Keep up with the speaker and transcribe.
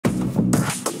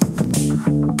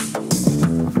Hey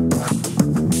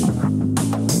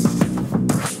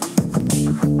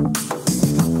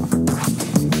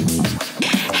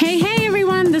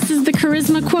everyone, this is the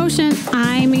Charisma Quotient.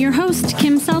 I'm your host,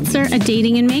 Kim Seltzer, a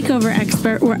dating and makeover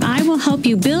expert, where I will help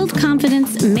you build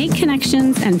confidence, make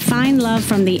connections, and find love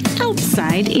from the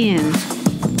outside in.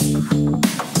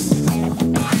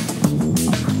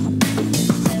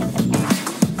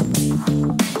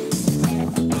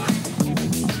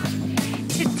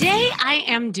 Today, I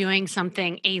am doing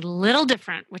something a little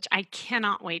different, which I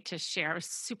cannot wait to share. I'm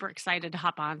super excited to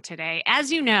hop on today.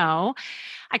 As you know,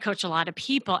 I coach a lot of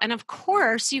people. And of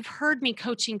course, you've heard me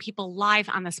coaching people live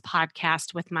on this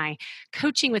podcast with my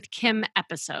Coaching with Kim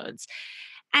episodes.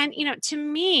 And, to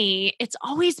me, it's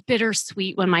always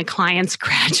bittersweet when my clients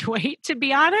graduate, to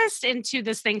be honest, into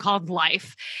this thing called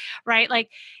life, right?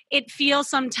 Like it feels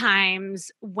sometimes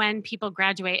when people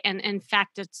graduate, and in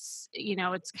fact, it's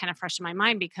kind of fresh in my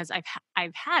mind because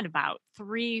I've had about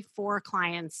 3-4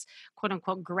 clients, quote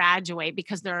unquote, graduate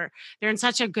because they're in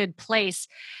such a good place.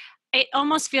 It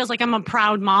almost feels like I'm a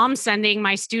proud mom sending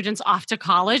my students off to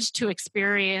college to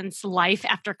experience life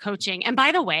after coaching. And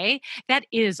by the way, that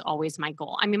is always my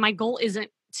goal. I mean, my goal isn't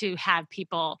to have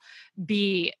people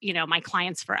be, my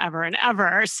clients forever and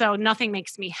ever. So nothing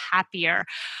makes me happier.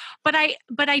 But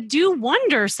I do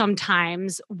wonder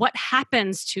sometimes what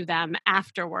happens to them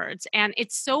afterwards. And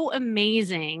it's so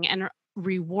amazing and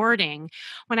rewarding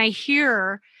when I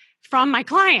hear from my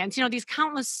clients, these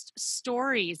countless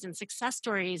stories and success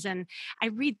stories. And I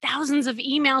read thousands of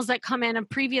emails that come in of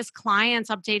previous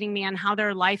clients updating me on how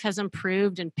their life has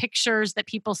improved and pictures that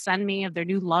people send me of their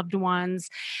new loved ones.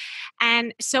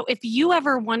 And so if you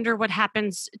ever wonder what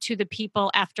happens to the people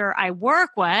after I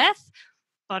work with,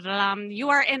 but you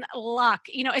are in luck.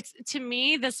 It's, to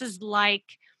me, this is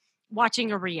like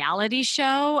watching a reality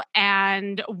show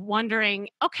and wondering,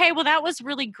 okay, well, that was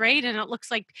really great. And it looks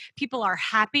like people are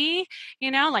happy,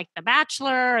 like The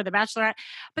Bachelor or The Bachelorette.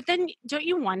 But then don't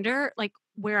you wonder, like,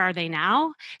 where are they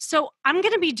now? So I'm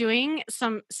going to be doing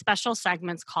some special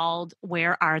segments called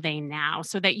Where Are They Now?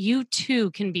 So that you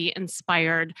too can be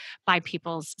inspired by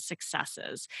people's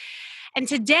successes. And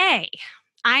today,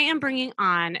 I am bringing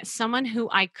on someone who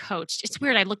I coached. It's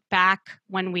weird. I look back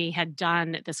when we had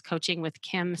done this Coaching with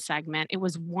Kim segment. It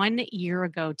was 1 year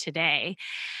ago today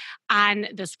on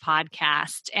this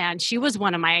podcast. And she was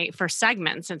one of my first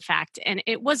segments, in fact, and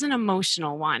it was an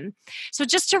emotional one. So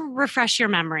just to refresh your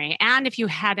memory, and if you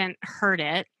hadn't heard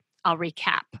it, I'll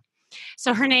recap.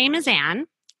 So her name is Anne.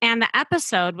 And the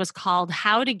episode was called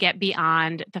How to Get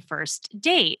Beyond the First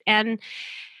Date. And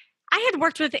I had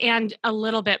worked with Anne a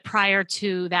little bit prior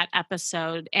to that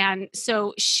episode. And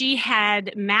so she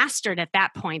had mastered at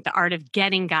that point the art of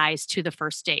getting guys to the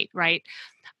first date, right?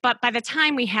 But by the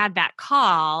time we had that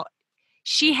call,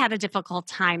 she had a difficult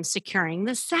time securing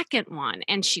the second one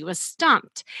and she was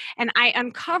stumped. And I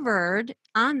uncovered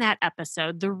on that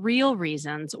episode the real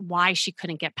reasons why she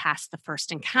couldn't get past the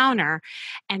first encounter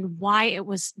and why it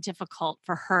was difficult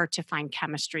for her to find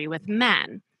chemistry with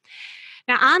men.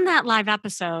 Now, on that live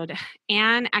episode,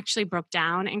 Anne actually broke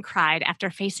down and cried after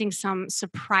facing some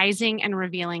surprising and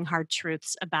revealing hard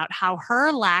truths about how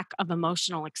her lack of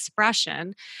emotional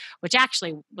expression, which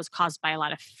actually was caused by a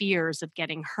lot of fears of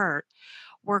getting hurt,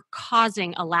 were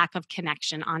causing a lack of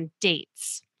connection on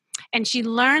dates. And she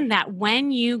learned that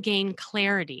when you gain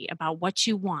clarity about what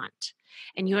you want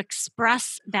and you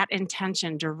express that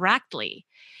intention directly,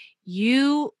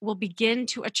 you will begin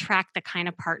to attract the kind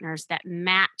of partners that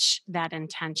match that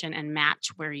intention and match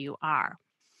where you are.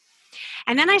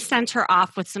 And then I sent her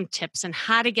off with some tips on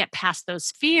how to get past those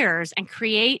fears and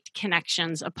create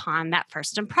connections upon that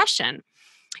first impression.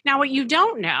 Now, what you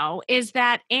don't know is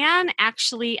that Anne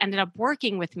actually ended up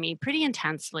working with me pretty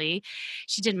intensely.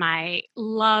 She did my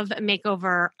Love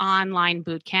Makeover online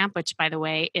boot camp, which, by the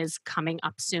way, is coming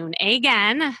up soon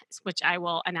again, which I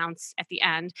will announce at the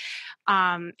end.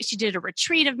 She did a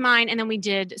retreat of mine, and then we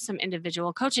did some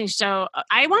individual coaching. So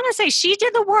I want to say she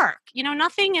did the work.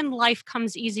 Nothing in life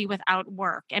comes easy without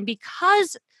work. And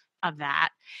because of that,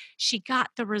 she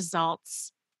got the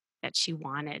results that she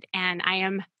wanted. And I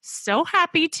am so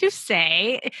happy to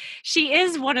say she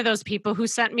is one of those people who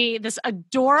sent me this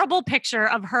adorable picture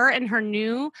of her and her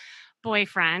new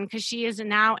boyfriend because she is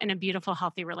now in a beautiful,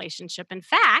 healthy relationship. In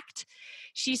fact,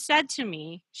 she said to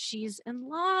me, she's in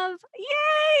love.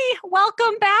 Yay!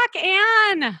 Welcome back,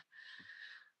 Anne.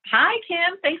 Hi,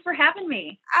 Kim. Thanks for having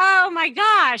me. Oh my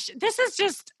gosh. This is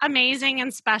just amazing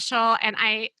and special. And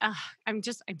I'm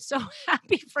so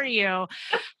happy for you.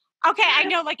 Okay, I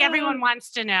know, like, everyone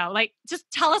wants to know. Like, just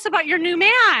tell us about your new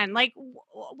man. Like,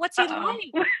 what's he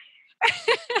like?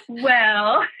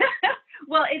 Well,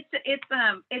 Well,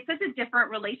 it's such a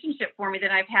different relationship for me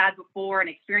than I've had before and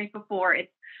experienced before.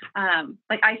 It's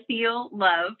like I feel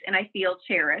loved and I feel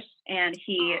cherished, and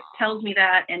he tells me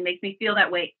that and makes me feel that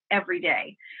way every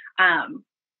day. Um,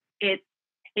 it's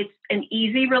it's an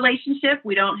easy relationship.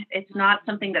 We don't. It's not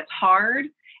something that's hard.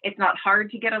 It's not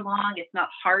hard to get along. It's not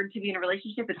hard to be in a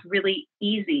relationship. It's really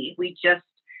easy. We just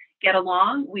get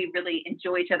along. We really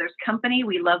enjoy each other's company.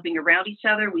 We love being around each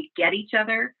other. We get each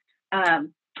other.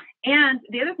 Um, and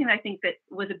the other thing that I think that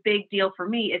was a big deal for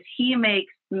me is he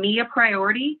makes me a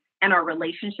priority and our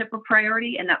relationship a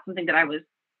priority. And that's something that I was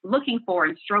looking for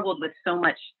and struggled with so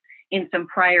much in some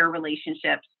prior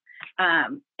relationships.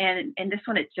 And this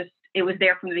one, it was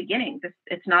there from the beginning.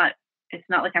 It's not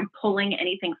like I'm pulling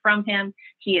anything from him.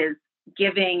 He is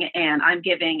giving and I'm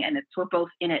giving, and we're both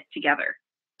in it together.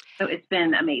 So it's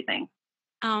been amazing.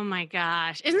 Oh my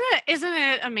gosh. Isn't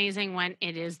it amazing when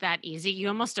it is that easy? You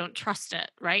almost don't trust it,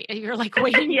 right? You're like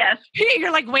waiting, Yes.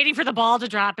 you're like waiting for the ball to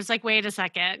drop. It's like, wait a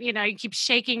second, you keep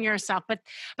shaking yourself. But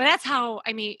that's how,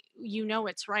 I mean,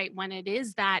 it's right when it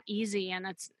is that easy and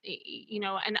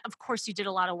and of course you did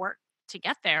a lot of work to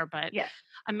get there, but Yes.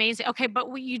 amazing. Okay.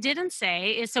 But what you didn't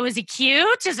say is, so is he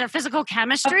cute? Is there physical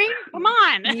chemistry? Come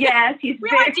on. Yes, We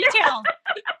want details.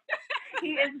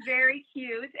 he is very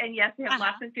cute, and yes, we have Uh-huh.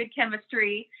 lots of good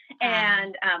chemistry, Uh,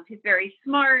 and he's very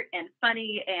smart and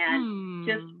funny, and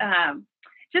just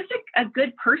hmm. a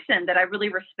good person that I really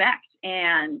respect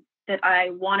and that I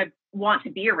want to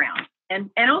be around. And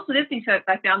also this thing that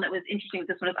I found that was interesting with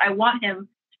this one is I want him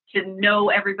to know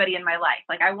everybody in my life.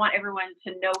 Like I want everyone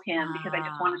to know him because I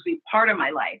just want him Ah. to be part of my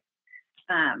life.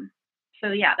 Um,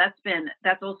 so yeah,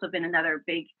 that's also been another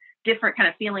big different kind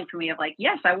of feeling for me of like,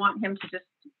 yes, I want him to just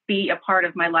be a part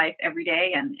of my life every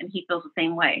day, and he feels the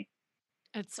same way.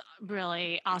 It's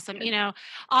really awesome. Good.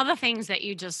 All the things that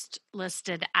you just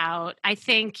listed out, I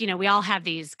think, we all have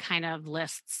these kind of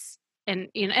lists in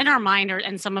our mind,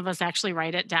 and some of us actually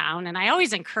write it down. And I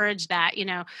always encourage that,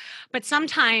 but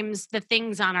sometimes the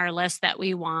things on our list that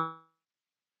we want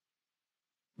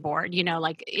board,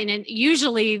 like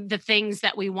usually the things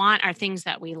that we want are things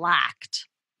that we lacked,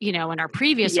 in our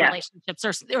previous Yes.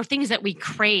 relationships, or things that we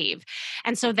crave.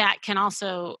 And so that can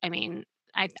also, I mean,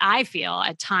 I feel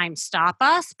at times stop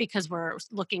us because we're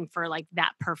looking for like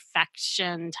that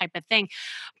perfection type of thing.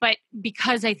 But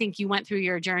because I think you went through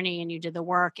your journey and you did the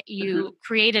work, Hmm. you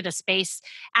created a space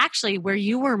actually where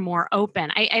you were more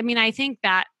open. I mean, I think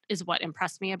that is what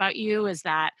impressed me about you, is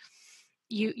that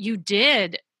you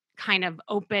did kind of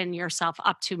open yourself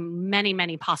up to many,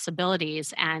 many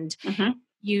possibilities, and Hmm.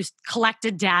 you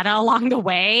collected data along the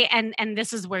way, and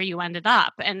this is where you ended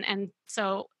up. And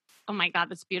so, oh my god,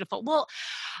 that's beautiful. Well,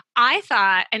 I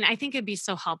thought, and I think it'd be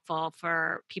so helpful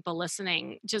for people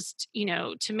listening, just,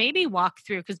 to maybe walk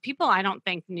through, because people I don't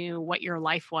think knew what your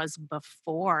life was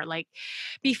before. Like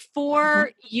Hmm.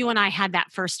 before you and I had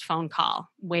that first phone call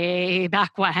way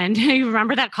back when. You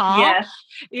remember that call? Yes.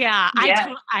 Yeah, Yes.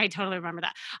 I totally remember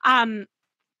that. Um,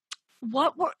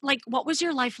 what was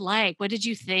your life like? What did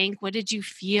you think? What did you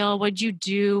feel? What did you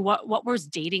do? What was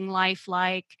dating life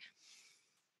like?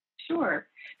 Sure.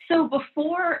 So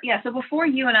before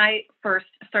you and I first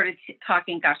started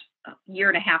talking, gosh, a year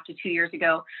and a half to 2 years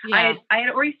ago, Yeah. I had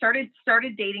already started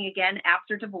dating again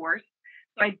after divorce.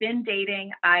 So I'd been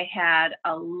dating. I had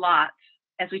a lot,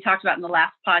 as we talked about in the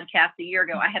last podcast a year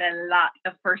ago. I had a lot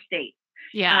of first dates.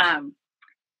 Yeah. Um,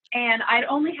 and I'd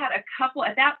only had a couple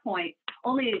at that point,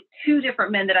 only two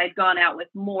different men that I'd gone out with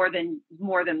more than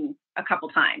a couple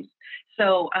times.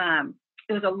 So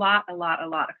it was a lot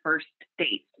of first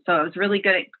dates. So I was really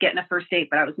good at getting a first date,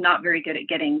 but I was not very good at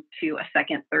getting to a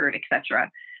second, third,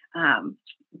 etc. Um,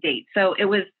 date. So it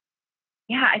was,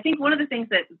 yeah. I think one of the things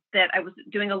that I was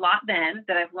doing a lot then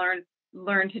that I've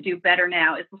learned to do better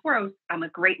now is I'm a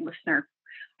great listener.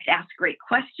 I'd ask great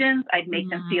questions. I'd make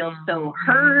them feel so Mhm.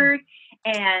 heard,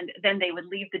 and then they would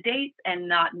leave the dates and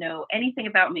not know anything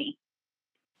about me.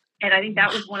 And I think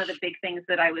that was one of the big things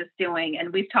that I was doing.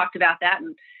 And we've talked about that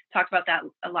and talked about that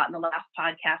a lot in the last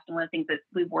podcast. And one of the things that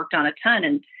we've worked on a ton.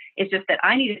 And it's just that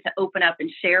I needed to open up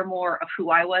and share more of who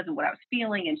I was and what I was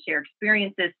feeling and share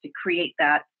experiences to create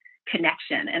that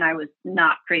connection. And I was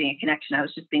not creating a connection. I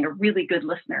was just being a really good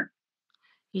listener.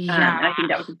 Yeah, And I think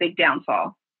that was a big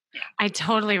downfall. I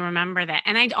totally remember that.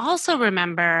 And I'd also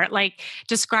remember, like,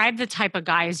 describe the type of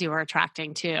guys you were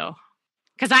attracting to.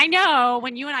 Because I know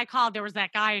when you and I called, there was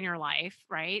that guy in your life,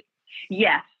 right?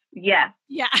 Yes. Yes.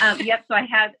 Yeah. Yep. So I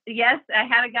had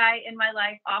a guy in my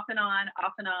life off and on,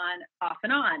 off and on, off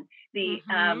and on. The,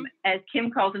 Mm-hmm. as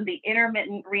Kim calls him, the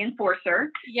intermittent reinforcer.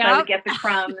 So I Yep. would get the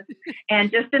crumbs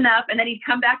and just enough. And then he'd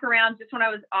come back around just when I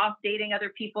was off dating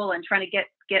other people and trying to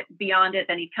get beyond it.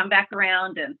 Then he'd come back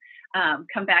around and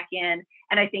come back in.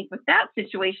 And I think with that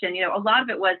situation, a lot of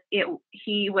it was,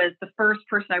 he was the first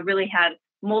person I really had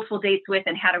multiple dates with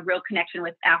and had a real connection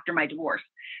with after my divorce.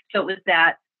 So it was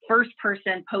that first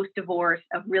person post-divorce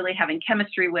of really having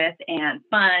chemistry with and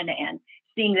fun and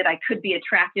seeing that I could be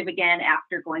attractive again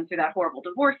after going through that horrible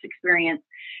divorce experience.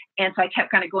 And so I kept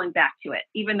kind of going back to it,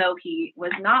 even though he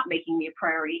was not making me a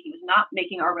priority. He was not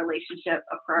making our relationship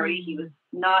a priority. He was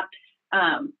not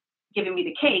giving me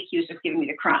the cake. He was just giving me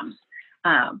the crumbs.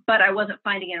 But I wasn't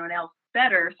finding anyone else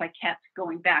better. So I kept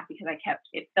going back because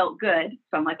it felt good.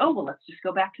 So I'm like, oh, well, let's just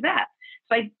go back to that.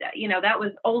 So that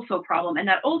was also a problem. And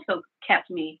that also kept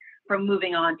me from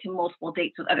moving on to multiple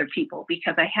dates with other people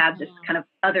because I had this kind of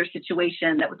other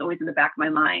situation that was always in the back of my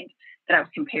mind that I was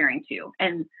comparing to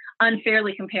and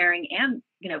unfairly comparing and,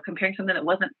 comparing something that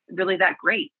wasn't really that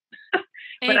great.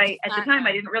 But at the time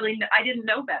I didn't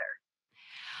know better.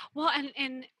 Well,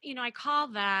 and I call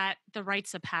that the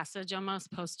rites of passage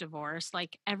almost post-divorce.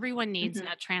 Like everyone needs Mm-hmm.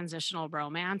 that transitional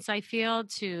romance, I feel,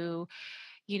 to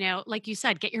like you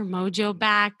said, get your mojo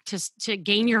back, to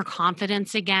gain your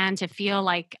confidence again, to feel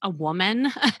like a woman,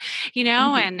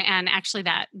 Mm-hmm. and actually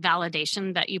that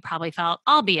validation that you probably felt,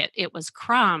 albeit it was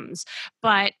crumbs.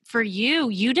 But for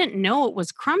you didn't know it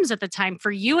was crumbs at the time.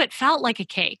 For you, it felt like a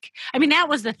cake. I mean, that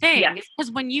was the thing, Yes. because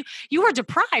when you were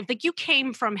deprived, like you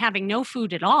came from having no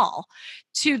food at all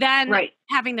to then Right.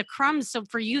 having the crumbs. So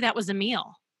for you, that was a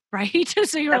meal. Right.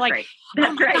 So you were That's like, right. oh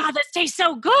That's my right. God, this tastes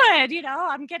so good.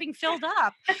 I'm getting filled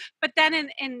up. But then,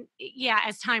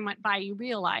 as time went by, you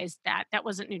realized that that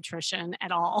wasn't nutrition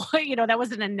at all. That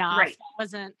wasn't enough. Right. That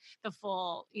wasn't the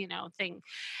full, thing.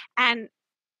 And,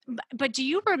 but do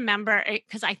you remember,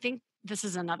 because I think this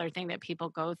is another thing that people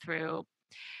go through.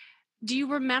 Do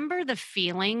you remember the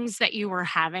feelings that you were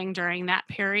having during that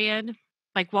period?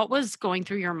 Like what was going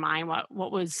through your mind?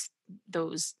 What was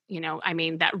those,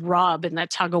 that rub and that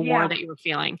tug of war Yeah. that you were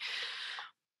feeling?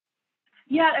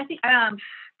 Yeah, I think,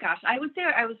 gosh, I would say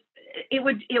it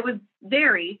would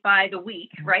vary by the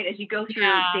week, right? As you go through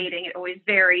Yeah. dating, it always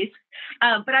varies.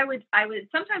 But I would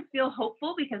sometimes feel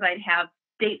hopeful because I'd have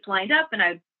dates lined up and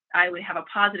I would have a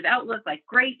positive outlook, like,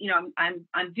 great,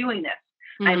 I'm doing this.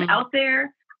 I'm Mhm. out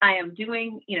there. I am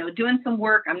doing some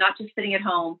work. I'm not just sitting at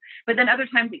home. But then other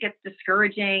times it gets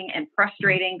discouraging and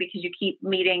frustrating because you keep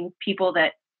meeting people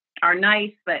that are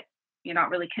nice, but you're not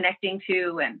really connecting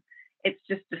to, and it's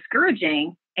just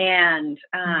discouraging. And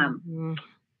Mhm.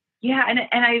 yeah, and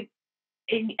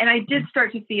I did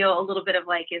start to feel a little bit of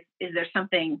like, is there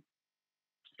something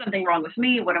wrong with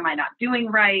me? What am I not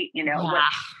doing right? Yeah.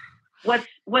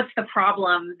 What's the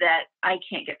problem that I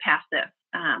can't get past this?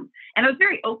 And I was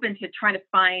very open to trying to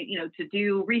find, to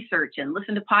do research and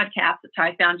listen to podcasts. That's how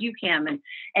I found you, Kim,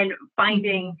 and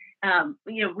finding, Mhm.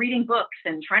 reading books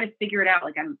and trying to figure it out.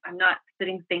 Like I'm not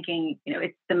sitting thinking,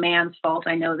 it's the man's fault.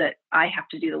 I know that I have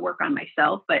to do the work on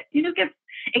myself, but it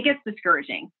gets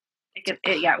discouraging. It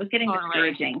was getting Totally.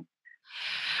 discouraging.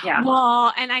 Yeah.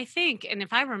 Well, and I think, and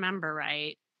if I remember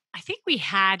right, I think we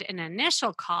had an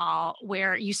initial call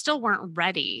where you still weren't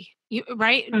ready.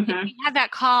 Right? Hmm. We had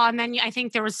that call, and then I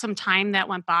think there was some time that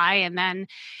went by, and then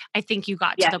I think you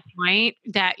got to Yes. the point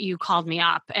that you called me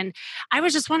up, and I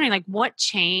was just wondering, like, what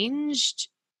changed,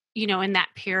 in that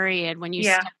period when you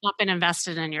Yeah. stepped up and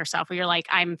invested in yourself, where you're like,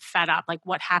 I'm fed up. Like,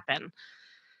 what happened?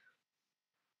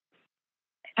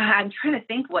 I'm trying to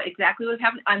think what exactly was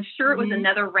happening. I'm sure it was Mhm.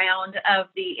 another round of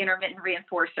the intermittent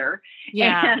reinforcer,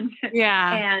 Yeah. and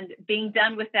Yeah. being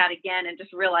done with that again, and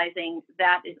just realizing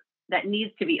that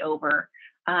needs to be over.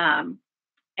 And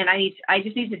I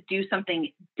just need to do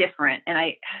something different.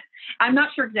 And I'm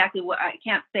not sure exactly what, I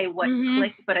can't say what Mhm.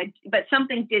 clicked, but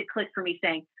something did click for me,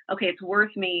 saying, okay, it's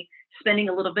worth me spending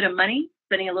a little bit of money,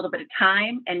 spending a little bit of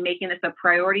time, and making this a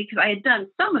priority. Because I had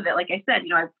done some of it, like I said,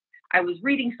 I was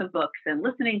reading some books and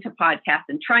listening to podcasts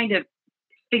and trying to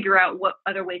figure out what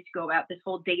other ways to go about this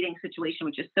whole dating situation,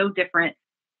 which is so different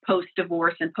post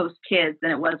divorce and post kids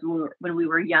than it was when we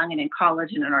were young and in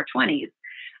college and in our 20s.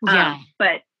 Yeah.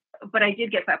 But I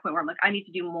did get to that point where I'm like, I need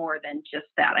to do more than just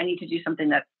that. I need to do something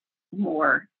that's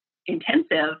more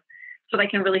intensive so that I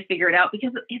can really figure it out,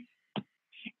 because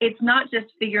it's not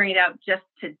just figuring it out just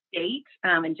to date,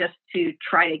 and just to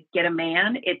try to get a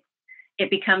man. It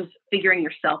becomes figuring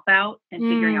yourself out and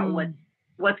figuring out Mm.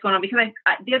 what's going on. Because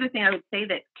the other thing I would say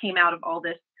that came out of all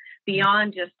this,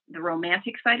 beyond just the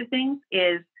romantic side of things,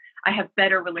 is I have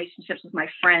better relationships with my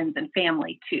friends and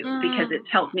family too, because Mm, it's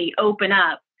helped me open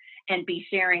up and be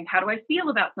sharing, how do I feel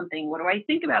about something? What do I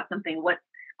think about something? What's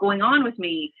going on with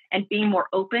me? And being more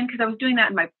open, because I was doing that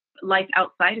in my life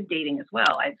outside of dating as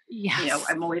well. yes.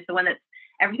 I'm always the one that's,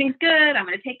 everything's good, I'm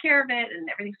going to take care of it and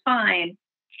everything's fine.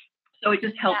 So it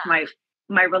just helps Yeah.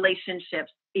 my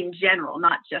relationships in general,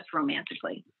 not just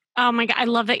romantically. Oh my God. I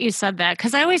love that you said that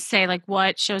because I always say like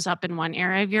what shows up in one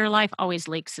area of your life always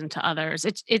leaks into others.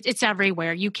 It's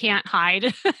everywhere. You can't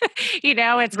hide.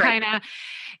 It's Right.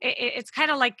 it's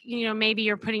kind of like, maybe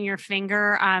you're putting your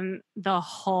finger on the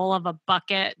hole of a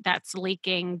bucket that's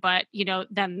leaking, but,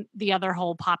 then the other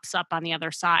hole pops up on the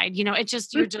other side. You're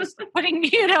just putting,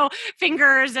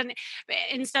 fingers and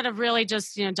instead of really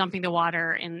just, dumping the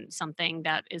water in something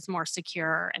that is more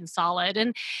secure and solid.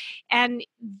 And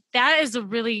that is a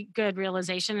really good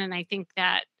realization. And I think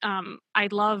that I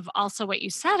love also what you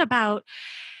said about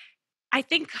I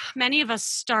think many of us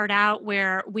start out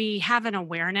where we have an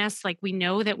awareness, like we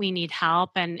know that we need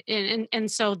help, and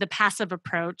so the passive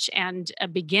approach and a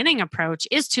beginning approach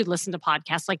is to listen to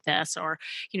podcasts like this, or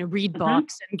read Hmm.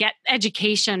 books and get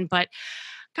education. But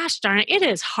gosh darn it, it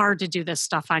is hard to do this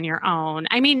stuff on your own.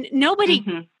 I mean, nobody,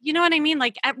 Hmm. you know what I mean?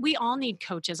 Like we all need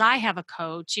coaches. I have a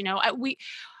coach.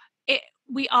 It,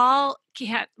 we all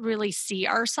can't really see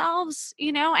ourselves,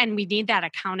 and we need that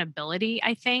accountability,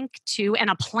 I think, too, and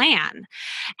a plan.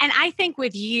 And I think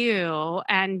with you,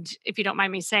 and if you don't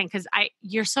mind me saying, because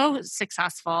you're so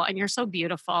successful and you're so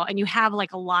beautiful and you have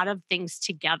like a lot of things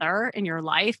together in your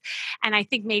life. And I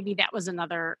think maybe that was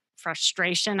another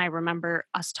frustration I remember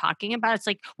us talking about. It's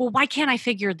like, well, why can't I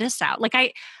figure this out? Like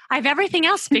I have everything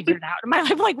else figured out in my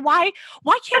life. Like, why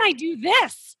can't I do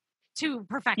this to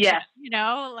perfection? Yes,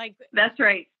 Like, that's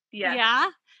right. Yes. yeah,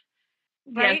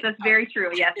 Yes, right. that's very true.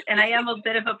 Yes. And I am a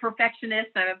bit of a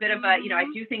perfectionist. I'm a bit of a, I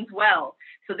Mhm. do things well.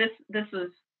 So this was,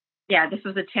 yeah, this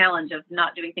was a challenge of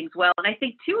not doing things well. And I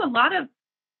think too, a lot of,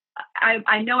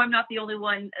 I know I'm not the only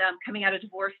one coming out of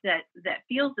divorce that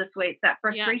feels this way. It's that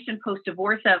Yeah. frustration post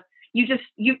divorce of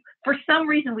you for some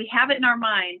reason we have it in our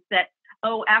minds that,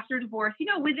 oh, after divorce,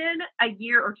 within a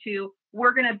year or two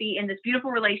we're going to be in this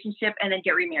beautiful relationship and then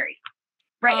get remarried,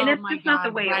 right? And Oh it's my just not the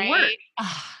God, way it right? works.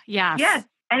 Ah, Yes. yes.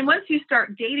 And once you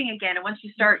start dating again, and once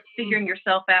you start Mhm. figuring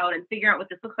yourself out and figuring out what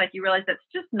this looks like, you realize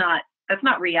that's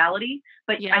not reality.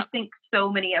 But I Yep. think so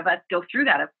many of us go through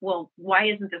that of, well, why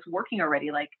isn't this working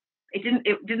already? Like it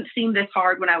didn't seem this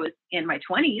hard when I was in my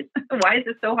 20s. Why is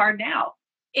this so hard now?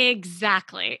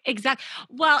 Exactly. Exactly.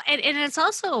 Well, and it's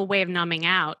also a way of numbing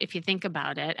out if you think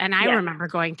about it. And I Yes. remember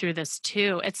going through this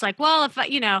too. It's like, well, if okay,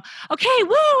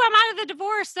 woo, I'm out of the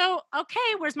divorce. So,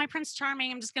 okay, where's my Prince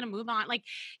Charming? I'm just going to move on. Like,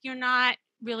 you're not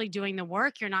really doing the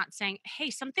work. You're not saying,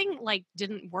 hey, something like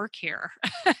didn't work here.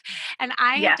 And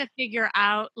I have Yes. to figure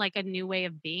out like a new way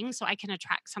of being so I can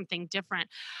attract something different.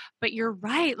 But you're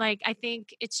right. Like, I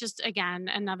think it's just, again,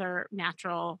 another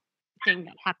natural thing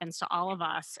that happens to all of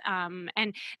us. And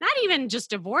not even just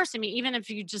divorce. I mean, even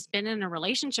if you've just been in a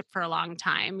relationship for a long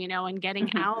time, and getting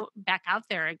Hmm. back out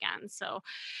there again. So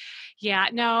yeah,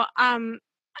 no,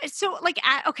 so like,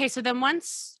 okay, so then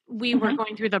once we were Hmm.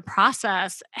 going through the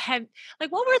process,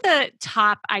 what were the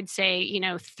top, I'd say,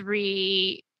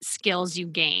 three skills you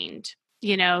gained,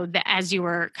 as you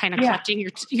were kind of Yeah. collecting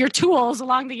your tools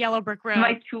along the yellow brick road?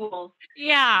 My tools.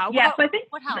 Yeah. Yeah. So I think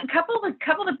What a helped? couple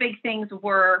of the big things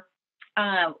were,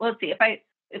 let's see,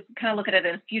 if kind of look at it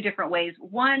in a few different ways.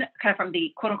 One, kind of from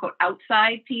the quote unquote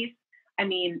outside piece. I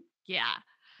mean, Yeah.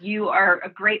 you are a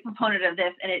great proponent of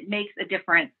this and it makes a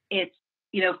difference. It's,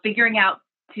 figuring out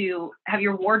to have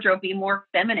your wardrobe be more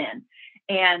feminine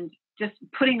and just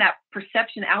putting that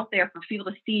perception out there for people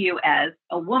to see you as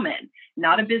a woman,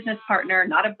 not a business partner,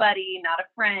 not a buddy, not a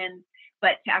friend,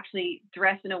 but to actually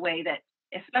dress in a way that,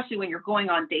 especially when you're going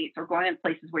on dates or going in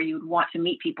places where you would want to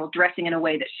meet people, dressing in a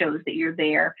way that shows that you're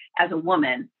there as a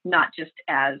woman, not just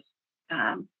as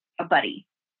a buddy.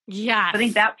 So I think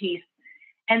Yes. that piece,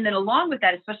 and then along with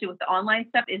that, especially with the online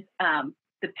stuff, is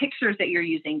the pictures that you're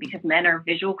using, because men are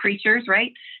visual creatures,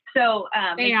 right? So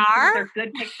They making sure that are? they're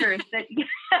good pictures that. Yeah.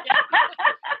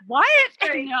 What?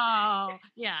 Right. No.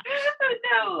 Yeah.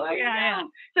 No, I Yeah, yeah. know.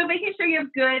 So making sure you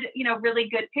have good, really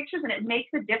good pictures, and it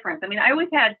makes a difference. I mean, I always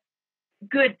had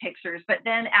good pictures, but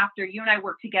then after you and I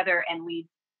worked together and we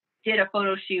did a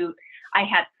photo shoot, I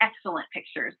had excellent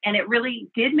pictures, and it really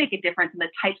did make a difference in the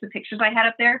types of pictures I had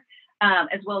up there,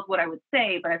 as well as what I would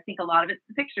say. But I think a lot of it's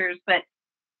the pictures, but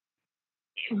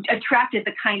attracted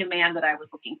the kind of man that I was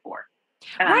looking for,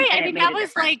 Right. and I it mean, made that a was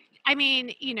difference. like, I mean,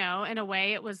 in a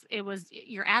way it was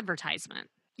your advertisement.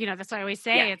 That's what I always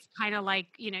Yeah. say. It's kind of like,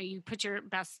 you put your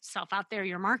best self out there,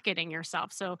 you're marketing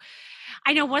yourself. So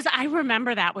I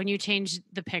remember that when you changed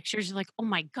the pictures, you're like, oh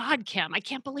my God, Kim, I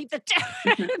can't believe the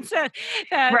Mhm. difference. The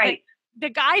Right. the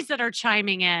guys that are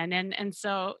chiming in. And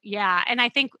so, yeah. And I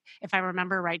think if I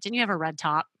remember right, didn't you have a red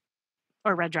top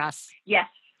or red dress? Yes.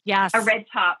 A Yes. red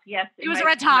top. Yes. It In was a my,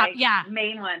 red top. my Yeah.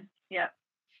 main one. Yep.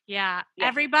 Yeah. Yes.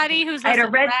 Everybody who's I had a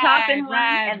listening, red top red, in one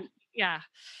red. and Yeah.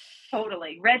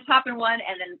 totally red top in one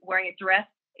and then wearing a dress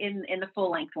in the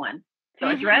full length one. So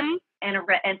a dress Mhm. and a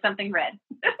red and something red.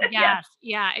 Yes. Yes,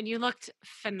 yeah, and you looked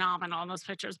phenomenal in those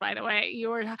pictures, by the way. You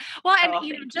were well, and, Oh,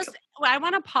 thank you. I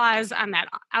wanna pause on that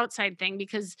outside thing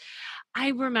because I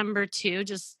remember too,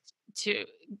 just to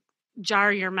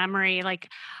jar your memory, like,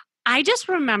 I just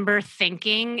remember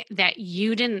thinking that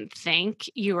you didn't think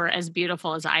you were as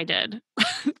beautiful as I did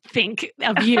think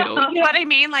of you. You know what I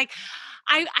mean? Like,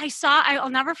 I'll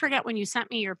never forget when you sent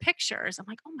me your pictures. I'm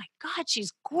like, "Oh my god,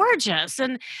 she's gorgeous,"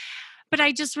 but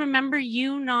I just remember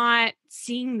you not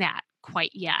seeing that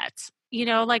quite yet.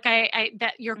 Like I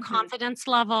that your Mhm. confidence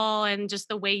level and just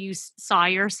the way you saw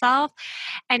yourself.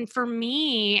 And for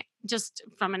me, just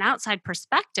from an outside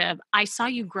perspective, I saw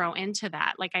you grow into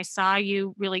that. Like I saw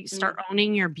you really start Mm,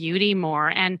 owning your beauty more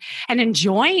and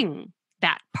enjoying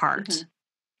that part. mhm.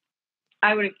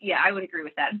 I would agree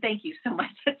with that. And thank you so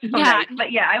much. That's so Yeah. nice.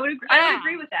 But yeah, I would Yeah.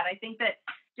 agree with that. I think that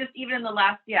just even in the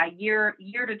last year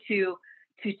to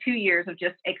to 2 years of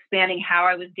just expanding how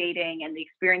I was dating and the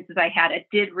experiences I had, it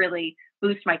did really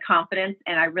boost my confidence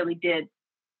and I really did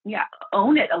yeah,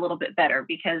 own it a little bit better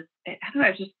because I don't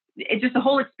know, it's just the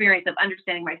whole experience of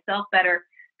understanding myself better,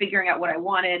 figuring out what I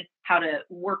wanted, how to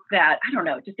work that. I don't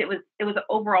know, just it was an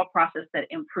overall process that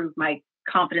improved my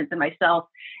confidence in myself.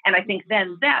 And I think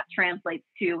then that translates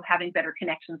to having better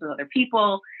connections with other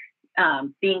people,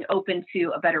 being open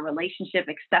to a better relationship,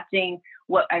 accepting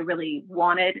what I really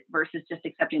wanted versus just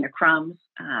accepting the crumbs.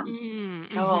 So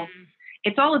Mm-hmm.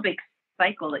 it's all a big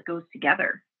cycle that goes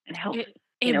together and helps,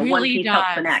 It one really piece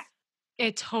helps the does. next.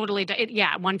 It totally does.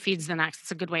 Yeah, one feeds the next.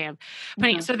 It's a good way of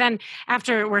putting it. Mhm. So then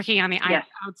after working on the Yes,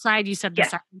 outside, you said the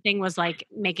yes, second thing was like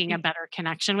making a better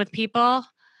connection with people?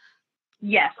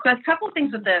 yes. So a couple of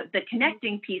things with the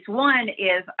connecting piece. One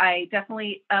is I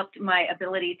definitely upped my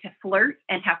ability to flirt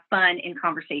and have fun in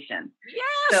conversation.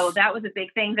 So Yes. that was a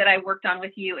big thing that I worked on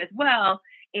with you as well.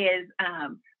 Is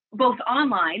both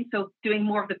online, so doing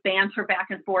more of the banter back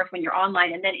and forth when you're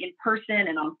online, and then in person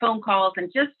and on phone calls,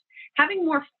 and just having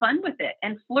more fun with it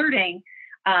and flirting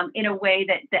in a way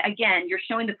that again you're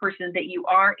showing the person that you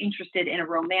are interested in a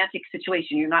romantic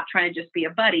situation. You're not trying to just be a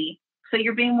buddy, so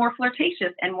you're being more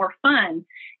flirtatious and more fun,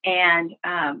 and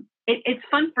it's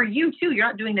fun for you too. You're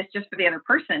not doing this just for the other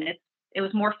person. It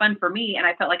was more fun for me, and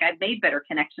I felt like I made better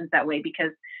connections that way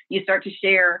because you start to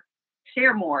share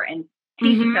more and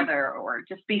tease each Mhm. other or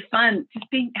just be fun, just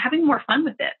being having more fun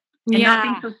with it and not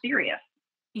being Yeah. so serious.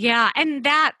 Yeah, and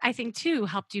that I think too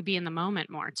helped you be in the moment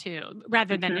more too,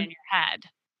 rather than Hmm. in your head.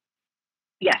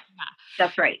 Yes,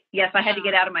 that's right. Yes, I Yeah. had to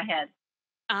get out of my head.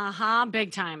 Uh-huh,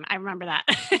 big time. I remember that.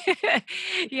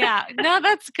 Yeah. No,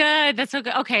 that's good. That's so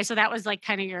good. Okay, so that was like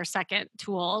kind of your second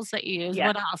tools that you use. Yes.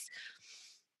 What else?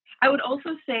 I would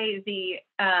also say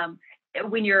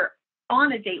when you're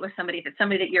on a date with somebody, if it's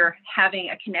somebody that you're having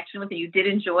a connection with and you did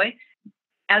enjoy,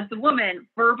 as the woman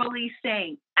verbally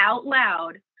saying out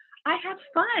loud, I had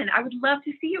fun. I would love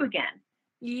to see you again.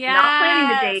 Not planning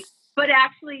the date, Yes. but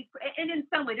actually, and in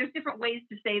some way, there's different ways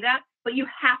to say that, but you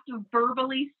have to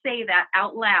verbally say that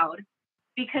out loud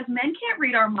because men can't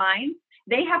read our minds.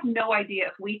 They have no idea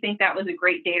if we think that was a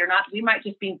great date or not. We might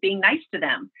just be being nice to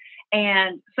them.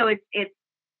 And so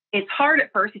it's hard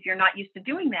at first if you're not used to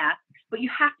doing that, but you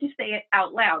have to say it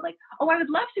out loud. Like, oh, I would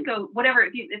love to go, whatever,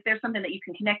 if there's something that you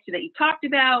can connect to that you talked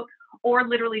about, or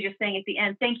literally just saying at the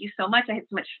end, thank you so much. I had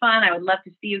so much fun. I would love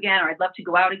to see you again, or I'd love to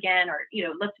go out again, or,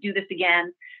 let's do this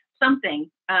again, something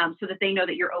so that they know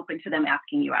that you're open to them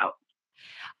asking you out.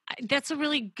 That's a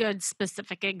really good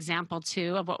specific example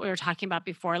too of what we were talking about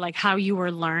before, like how you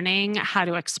were learning how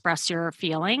to express your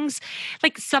feelings.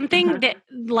 Like something Hmm. that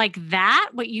like that,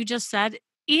 what you just said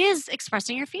is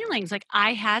expressing your feelings. Like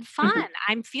I had fun. Hmm.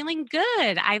 I'm feeling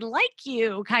good. I like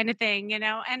you kind of thing,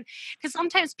 and because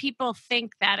sometimes people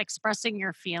think that expressing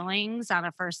your feelings on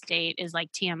a first date is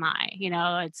like TMI,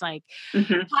 it's like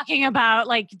Hmm. talking about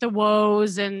like the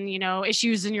woes and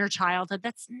issues in your childhood.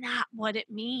 That's not what it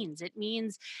means. It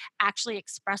means actually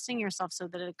expressing yourself so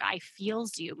that a guy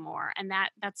feels you more, and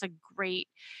that's a great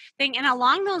thing. And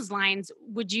along those lines,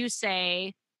 would you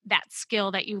say that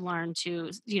skill that you learn to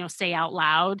say out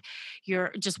loud,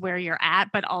 you're just where you're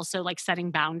at, but also like setting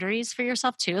boundaries for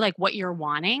yourself too, like what you're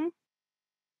wanting?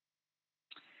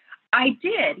 I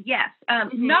did, yes.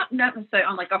 Mhm. Not necessarily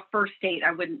on like a first date.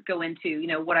 I wouldn't go into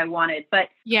what I wanted, but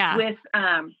Yeah. with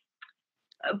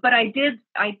but I did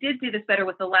do this better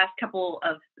with the last couple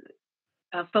of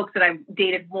folks that I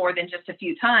dated more than just a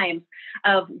few times,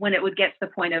 of when it would get to the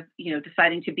point of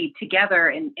deciding to be together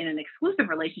in an exclusive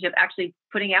relationship, actually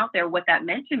putting out there what that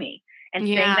meant to me and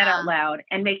saying Yeah. that out loud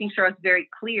and making sure I was very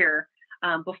clear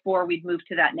before we'd move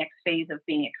to that next phase of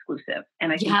being exclusive.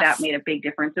 And I think that Yes. made a big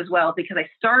difference as well, because I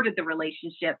started the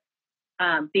relationship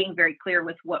being very clear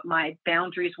with what my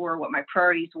boundaries were, what my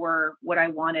priorities were, what I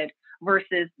wanted,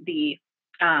 versus the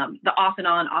off and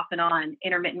on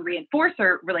intermittent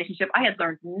reinforcer relationship. I had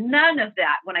learned none of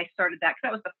that when I started that, because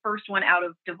that was the first one out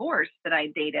of divorce that I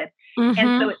dated, and so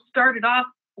Mhm. it started off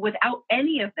without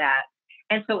any of that,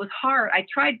 and so it was hard. I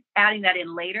tried adding that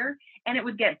in later, and it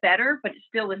would get better, but it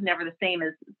still was never the same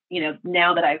as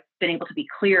now that I've been able to be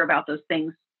clear about those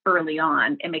things early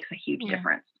on. It makes a huge Yeah.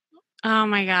 difference. Oh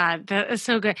my God, that is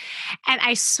so good. And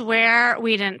I swear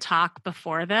we didn't talk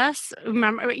before this.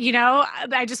 Remember,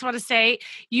 I just want to say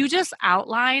you just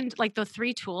outlined like the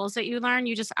three tools that you learned.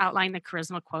 You just outlined the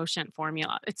charisma quotient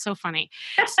formula. It's so funny.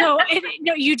 So,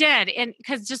 no, you did. And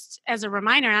because just as a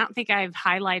reminder, I don't think I've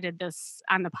highlighted this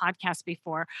on the podcast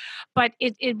before, but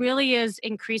it really is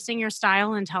increasing your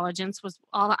style intelligence was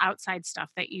all the outside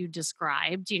stuff that you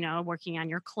described, working on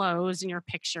your clothes and your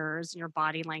pictures and your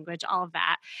body language, all of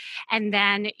that, and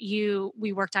then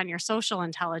we worked on your social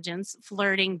intelligence,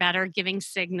 flirting better, giving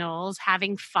signals,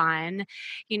 having fun,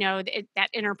 that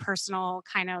interpersonal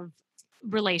kind of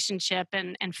relationship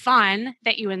and fun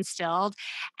that you instilled.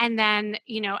 And then,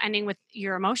 ending with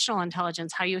your emotional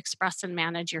intelligence, how you express and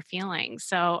manage your feelings.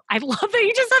 So I love that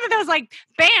you just said that. I was like,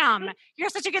 bam, you're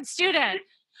such a good student.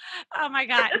 Oh my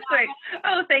God. That's right.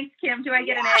 Oh, thanks, Kim. Do I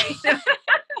get an A? Yeah.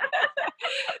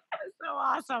 So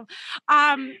awesome.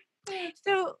 Um,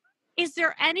 so is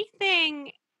there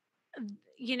anything,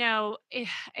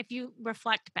 if you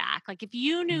reflect back, like if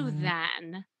you knew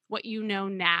then what you know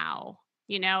now,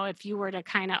 if you were to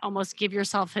kind of almost give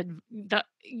yourself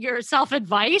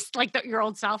advice, like your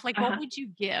old self, like what Uh-huh. would you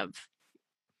give?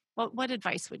 What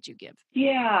advice would you give?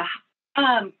 Yeah.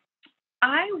 Um,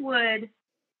 I would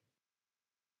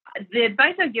the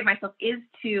advice I would give myself is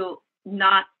to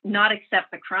not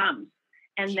accept the crumbs,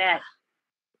 and Yeah. that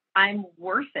I'm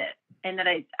worth it, and that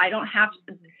I don't have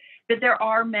to, that there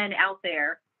are men out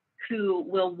there who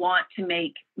will want to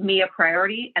make me a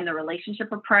priority and the relationship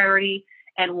a priority,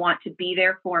 and want to be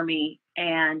there for me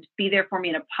and be there for me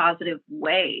in a positive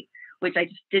way, which I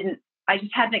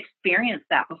just hadn't experienced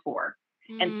that before.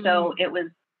 And so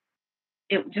Mm,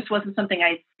 it just wasn't something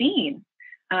I'd seen.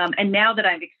 And now that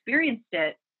I've experienced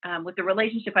it with the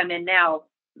relationship I'm in now,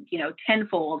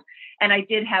 tenfold. And I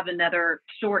did have another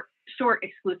short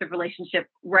exclusive relationship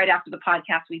right after the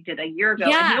podcast we did a year ago.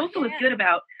 And he yeah. also was good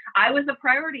about, I was a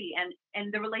priority,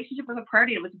 and the relationship was a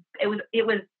priority.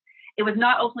 It was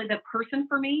not ultimately the person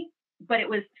for me, but it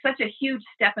was such a huge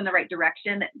step in the right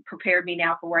direction that prepared me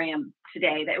now for where I am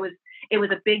today. That it was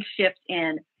a big shift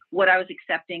in what I was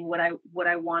accepting, what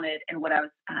I wanted, and what I was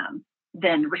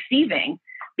then receiving,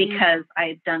 Mm, because I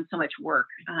had done so much work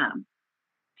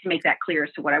to make that clear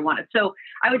as to what I wanted. So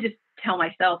I would just tell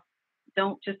myself,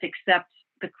 don't just accept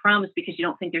the crumbs because you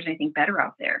don't think there's anything better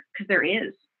out there, because there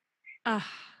is. ugh,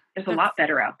 There's a lot that's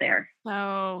better out there.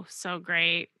 so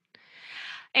great.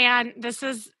 And this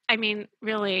is, I mean,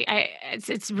 really,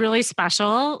 it's really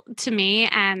special to me,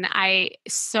 and I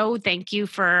so thank you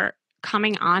for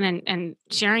coming on and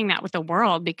sharing that with the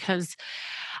world, because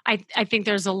I think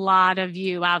there's a lot of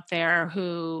you out there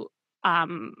who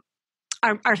um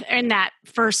are in that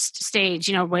first stage,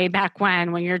 way back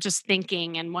when you're just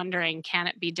thinking and wondering, can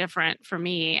it be different for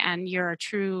me? And you're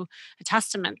a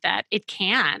testament that it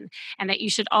can, and that you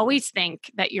should always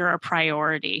think that you're a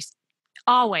priority.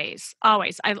 Always,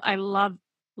 always. I love,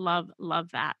 love, love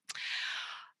that.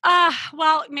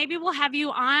 Well, maybe we'll have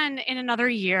you on in another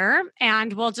year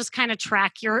and we'll just kind of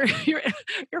track your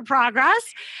your progress.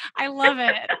 I love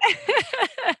it.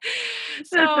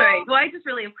 That's right. So, Well, I just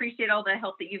really appreciate all the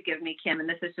help that you've given me, Kim. And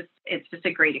it's just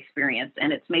a great experience,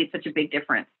 and it's made such a big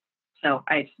difference. So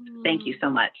I thank you mm, so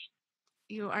much.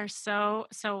 you are so,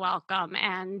 so welcome.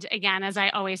 And again, as I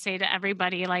always say to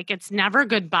everybody, like it's never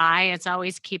goodbye. It's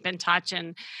always keep in touch.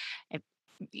 And it,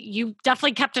 you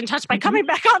definitely kept in touch by Mhm. coming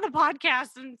back on the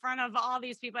podcast in front of all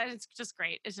these people. And it's just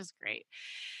great. It's just great.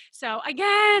 So,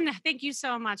 again, thank you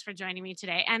so much for joining me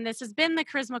today. And this has been the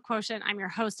Charisma Quotient. I'm your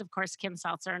host, of course, Kim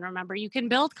Seltzer. And remember, you can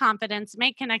build confidence,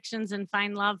 make connections, and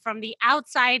find love from the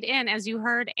outside in, as you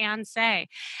heard Anne say.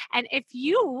 And if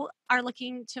you are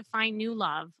looking to find new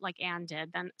love like Anne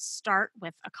did, then start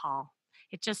with a call.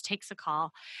 It just takes a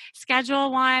call.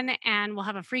 Schedule one and we'll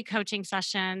have a free coaching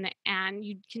session. And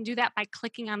you can do that by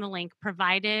clicking on the link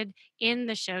provided in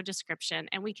the show description.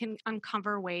 And we can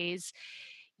uncover ways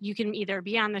you can either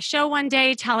be on the show one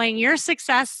day telling your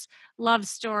success love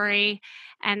story.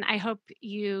 And I hope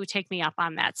you take me up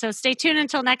on that. So stay tuned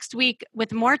until next week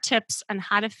with more tips on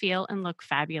how to feel and look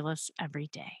fabulous every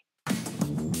day.